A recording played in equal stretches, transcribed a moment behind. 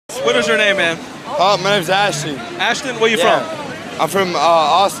What is your name, man? My name's Ashton. Ashton, where you from? I'm from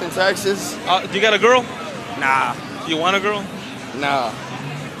Austin, Texas. You got a girl? Nah. You want a girl? Nah.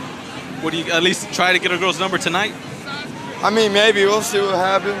 Would you at least try to get a girl's number tonight? I mean, maybe. We'll see what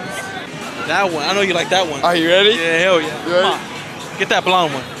happens. That one. I know you like that one. Are you ready? Yeah, hell yeah. You ready? Come on. Get that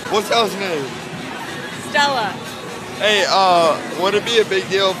blonde one. What's Elle's name? Stella. Hey, would it be a big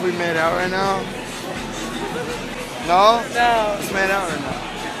deal if we made out right now? No? No. Let's made out right now.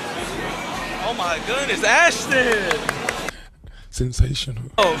 Oh my goodness, Ashton! Sensational.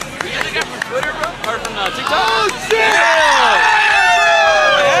 Oh, you got the guy from Twitter, bro? Or from TikTok? Oh, shit!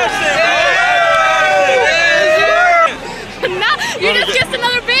 No, you just kissed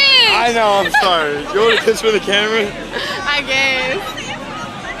another bitch. I know, I'm sorry. You want to kiss for the camera? I guess.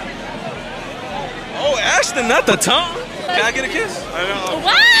 Oh, Ashton, not the tongue. Can I get a kiss? I know.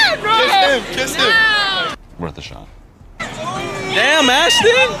 What, bro? Kiss him. Worth a shot. Damn,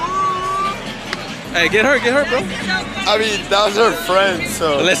 Ashton! Hey, get her, bro. I mean, that was her friend,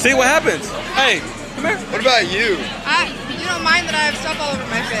 so. Let's see what happens. Hey, come here. What about you? You don't mind that I have stuff all over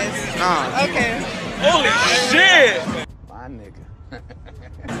my face? Nah. Okay. Holy shit! My nigga.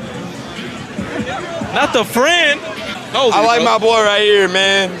 Not the friend. How old are I you, like bro? my boy right here,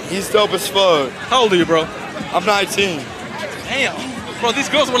 man. He's dope as fuck. How old are you, bro? I'm 19. Damn. Bro, these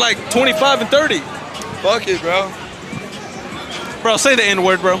girls were like 25 and 30. Fuck it, bro. Bro, say the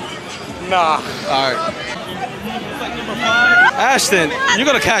N-word, bro. Nah. All right. Ashton, you're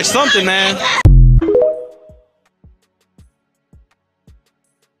gonna catch something, man.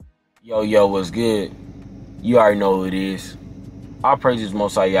 Yo, what's good? You already know who it is. All praises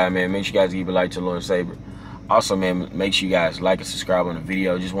Most High Yah, man. Make sure you guys give a like to the Lord Savior. Also, man, make sure you guys like and subscribe on the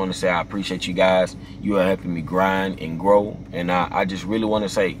video. Just want to say I appreciate you guys. You are helping me grind and grow. And I just really want to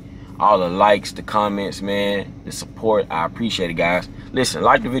say all the likes, the comments, man, the support. I appreciate it, guys. Listen,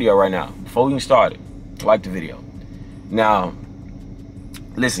 like the video right now. Before we even start it, like the video. Now,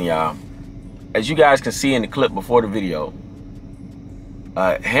 listen, y'all. As you guys can see in the clip before the video,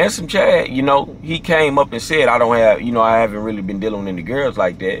 Handsome Chad, you know, he came up and said, I haven't really been dealing with any girls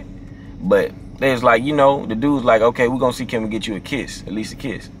like that. But there's like, you know, the dude's like, okay, we're going to see, can we get you a kiss? At least a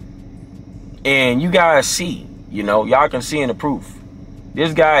kiss. And you guys see, you know, y'all can see in the proof.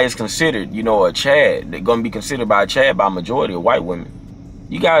 This guy is considered, you know, a Chad. They're going to be considered by a Chad by a majority of white women.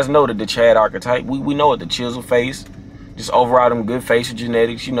 You guys know that the Chad archetype, we know it, the chisel face, just overall them good facial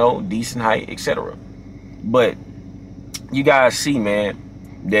genetics, you know, decent height, etc. But you guys see, man,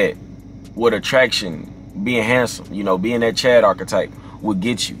 that what attraction, being handsome, you know, being that Chad archetype would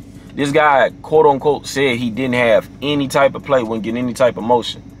get you. This guy, quote unquote, said he didn't have any type of play, wouldn't get any type of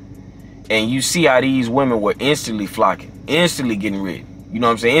motion. And you see how these women were instantly flocking, instantly getting rid. You know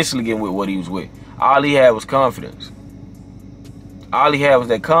what I'm saying? Instantly getting with what he was with. All he had was confidence. All he had was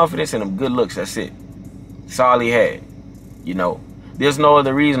that confidence and them good looks. That's it. That's all he had. You know, there's no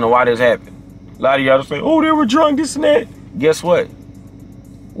other reason why this happened. A lot of y'all say, oh, they were drunk, this and that. Guess what?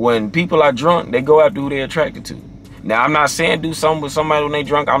 When people are drunk, they go after who they're attracted to. Now, I'm not saying do something with somebody when they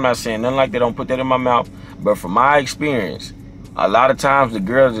drunk. I'm not saying nothing like that. Don't put that in my mouth. But from my experience, a lot of times the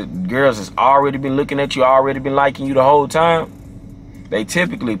girls that's already been looking at you, already been liking you the whole time, they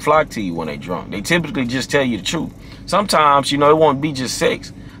typically flock to you when they drunk. They typically just tell you the truth. Sometimes, you know, it won't be just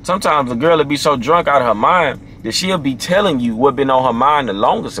sex. Sometimes the girl will be so drunk out of her mind that she'll be telling you what been on her mind the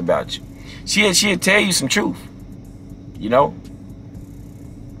longest about you. She'll tell you some truth, you know?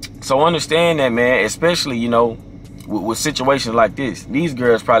 So understand that, man, especially, you know, with situations like this. These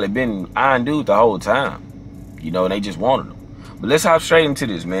girls probably been eyeing dude the whole time, you know, and they just wanted them. But let's hop straight into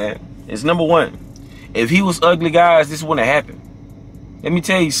this, man. It's number one. If he was ugly, guys, this wouldn't have happened. Let me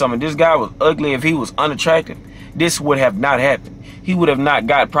tell you something. This guy was ugly. If he was unattractive, this would have not happened. He would have not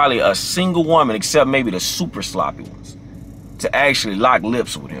got probably a single woman, except maybe the super sloppy ones, to actually lock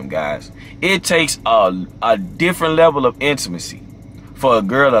lips with him, guys. It takes a different level of intimacy for a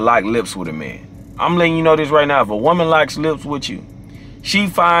girl to lock lips with a man. I'm letting you know this right now. If a woman locks lips with you, she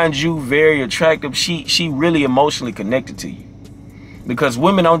finds you very attractive. She really emotionally connected to you. Because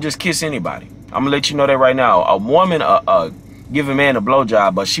women don't just kiss anybody. I'm gonna let you know that right now. A woman give a man a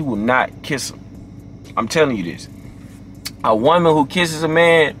blowjob, but she will not kiss him. I'm telling you this. A woman who kisses a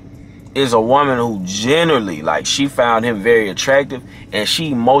man is a woman who generally, like, she found him very attractive and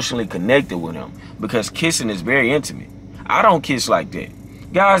she emotionally connected with him, because kissing is very intimate. I don't kiss like that.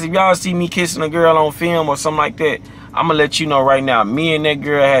 Guys, if y'all see me kissing a girl on film or something like that, I'm gonna let you know right now, me and that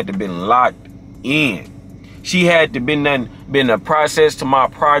girl had to been locked in. She had to been a process to my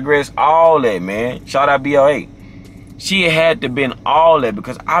progress, all that, man. Shout out BLA. She had to been all that,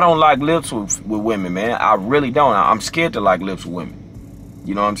 because I don't like lips with women, man. I really don't. I'm scared to like lips with women.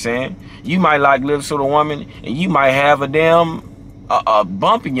 You know what I'm saying? You might like lips with a woman, and you might have a damn a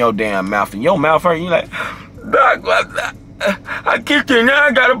bump in your damn mouth, and your mouth hurt. You like, Doc, I kissed her, now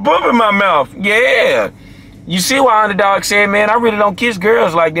I got a bump in my mouth. Yeah. You see why Underdog said, man, I really don't kiss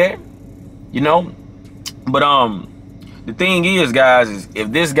girls like that. You know? But the thing is, guys, is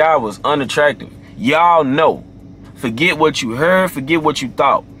if this guy was unattractive, y'all know. Forget what you heard, forget what you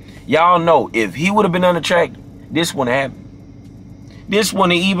thought. Y'all know if he would have been unattractive, this wouldn't happen. This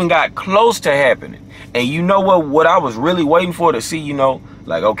wouldn't even got close to happening. And you know what I was really waiting for to see, you know,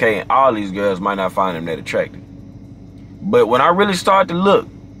 like, okay, all these girls might not find him that attractive. But when I really started to look,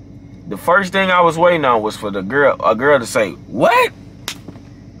 the first thing I was waiting on was for a girl to say, what?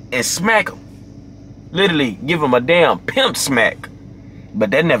 And smack him. Literally give him a damn pimp smack.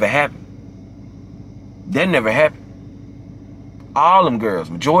 But that never happened. That never happened. All them girls,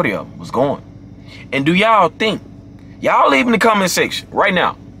 majority of them, was gone. And do y'all think, y'all leave in the comment section right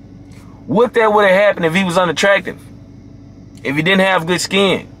now, what that would have happened if he was unattractive? If he didn't have good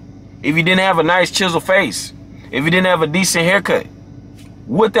skin? If he didn't have a nice chiseled face? If he didn't have a decent haircut?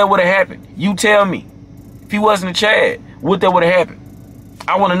 What that would have happened? You tell me. If he wasn't a Chad, what that would have happened?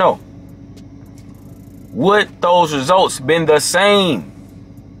 I want to know. Would those results been the same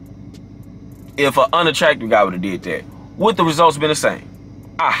if an unattractive guy would have did that? Would the results been the same?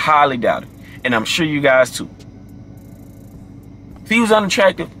 I highly doubt it. And I'm sure you guys too. If he was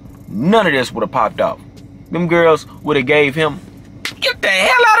unattractive, none of this would have popped off. Them girls would have gave him, get the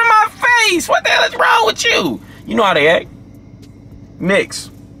hell out of my face. What the hell is wrong with you? You know how they act.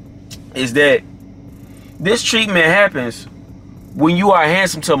 Next is that this treatment happens when you are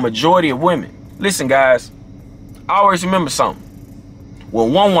handsome to a majority of women. Listen, guys, always remember something.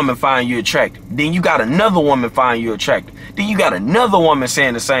 When one woman find you attractive, then you got another woman find you attractive. Then you got another woman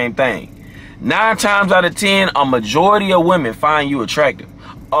saying the same thing. 9 times out of 10, a majority of women find you attractive.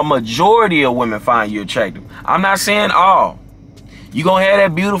 A majority of women find you attractive. I'm not saying all. You're going to have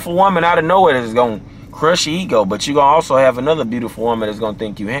that beautiful woman out of nowhere that's going to crush your ego, but you're going to also have another beautiful woman that's going to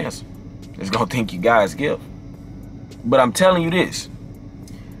think you handsome. That's going to think you guys gift. But I'm telling you this.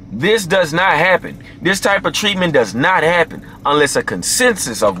 This does not happen. This type of treatment does not happen unless a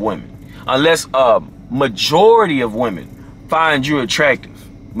consensus of women, unless a majority of women find you attractive.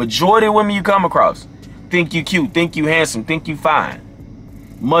 Majority of women you come across think you cute, think you handsome, think you fine.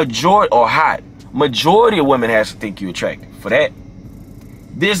 Majority or hot. Majority of women has to think you attractive. For that,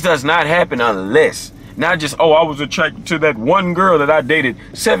 this does not happen unless, not just, oh, I was attracted to that one girl that I dated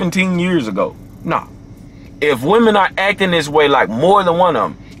 17 years ago. Nah. If women are acting this way, like more than one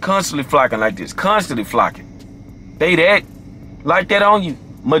of them, constantly flocking like this, constantly flocking, they act like that on you,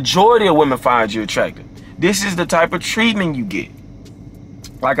 majority of women find you attractive. This is the type of treatment you get.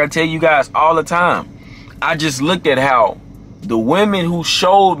 Like I tell you guys all the time, I just looked at how the women who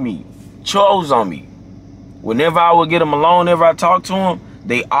showed me, chose on me, whenever I would get them alone, whenever I talked to them,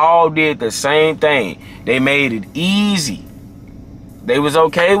 they all did the same thing. They made it easy. They was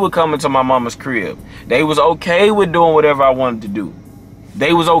okay with coming to my mama's crib. They was okay with doing whatever I wanted to do.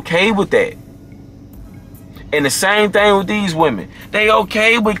 They was okay with that. And the same thing with these women. They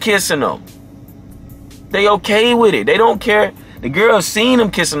okay with kissing them. They okay with it. They don't care. The girl seen him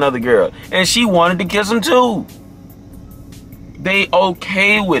kiss another girl, and she wanted to kiss him too. They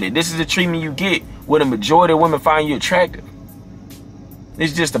okay with it. This is the treatment you get when a majority of women find you attractive.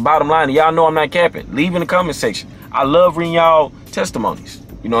 It's just the bottom line. Y'all know I'm not capping. Leave in the comment section. I love reading y'all testimonies.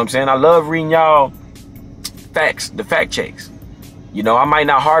 You know what I'm saying? I love reading y'all facts, the fact checks. You know, I might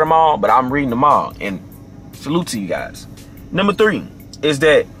not heart them all, but I'm reading them all. And salute to you guys. Number 3 is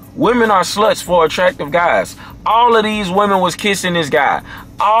that women are sluts for attractive guys. All of these women was kissing this guy.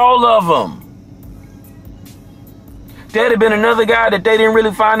 All of them. There'd have been another guy that they didn't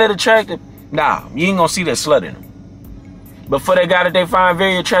really find that attractive. Nah, you ain't gonna see that slut in them. But for that guy that they find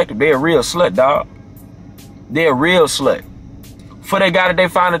very attractive, they're a real slut, dog. They're a real slut. For that guy that they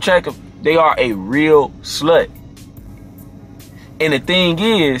find attractive, they are a real slut. And the thing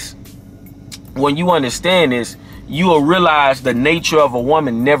is, when you understand this, you will realize the nature of a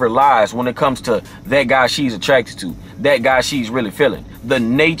woman never lies when it comes to that guy she's attracted to, that guy she's really feeling. The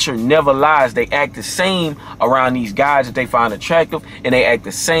nature never lies. They act the same around these guys that they find attractive, and they act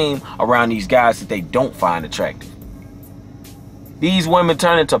the same around these guys that they don't find attractive. These women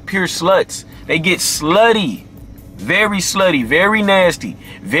turn into pure sluts. They get slutty, very nasty,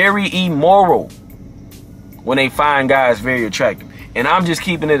 very immoral when they find guys very attractive. And I'm just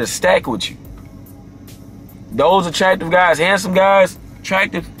keeping it a stack with you. Those attractive guys, handsome guys,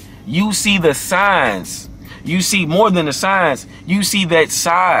 attractive, you see the signs. You see more than the signs. You see that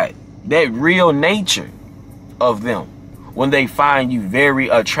side, that real nature of them. when they find you very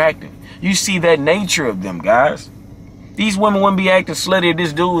attractive. You see that nature of them, guys. These women wouldn't be acting slutty if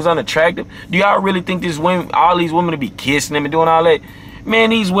this dude was unattractive. Do y'all really think all these women would be kissing him and doing all that?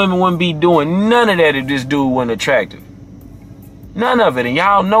 Man, these women wouldn't be doing none of that if this dude wasn't attractive. None of it, and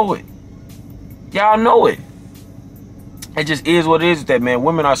y'all know it. Y'all know it. It just is what it is with that, man.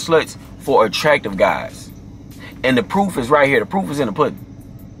 Women are sluts for attractive guys. And the proof is right here. The proof is in the pudding.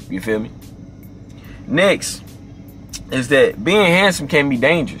 You feel me? Next is that being handsome can be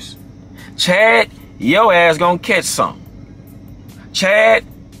dangerous. Chad, your ass gonna catch some. Chad,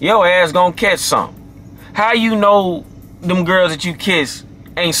 your ass gonna catch some. How you know them girls that you kiss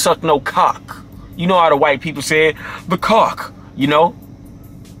ain't suck no cock? You know how the white people said, the cock, you know?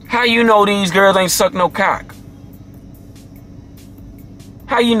 How you know these girls ain't suck no cock?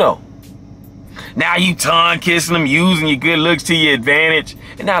 How you know? Now you tongue kissing them, using your good looks to your advantage.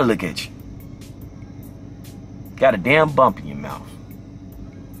 And now look at you. Got a damn bump in your mouth.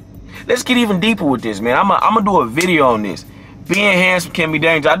 Let's get even deeper with this, man. I'm gonna do a video on this. Being handsome can be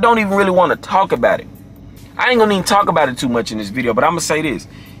dangerous. I don't even really want to talk about it. I ain't gonna even talk about it too much in this video, but I'm gonna say this,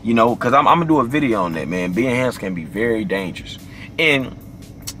 you know, because I'm gonna do a video on that, man. Being handsome can be very dangerous. And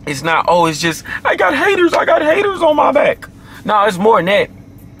it's not, oh, it's just, I got haters on my back. No, it's more than that.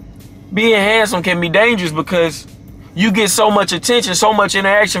 Being handsome can be dangerous because you get so much attention, so much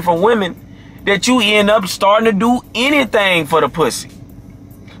interaction from women that you end up starting to do anything for the pussy.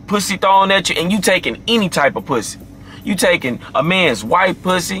 Pussy thrown at you, and you taking any type of pussy. You taking a man's white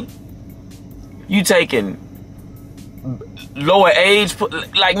pussy. You taking lower age,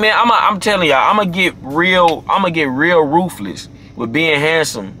 like, man, I'm telling y'all, I'm gonna get real ruthless with being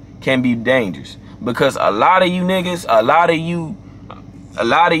handsome can be dangerous. Because a lot of you niggas, a lot of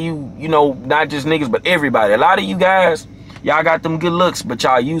you, you know, not just niggas, but everybody, a lot of you guys, y'all got them good looks, but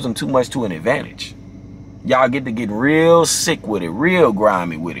y'all use them too much to an advantage. Y'all get to get real sick with it, real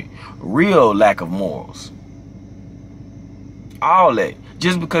grimy with it, real lack of morals. All that.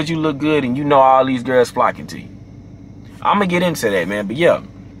 Just because you look good and you know all these girls flocking to you. I'm going to get into that, man. But yeah,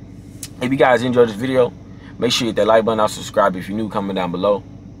 if you guys enjoyed this video, make sure you hit that like button. I'll subscribe if you're new, comment down below.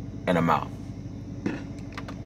 And I'm out.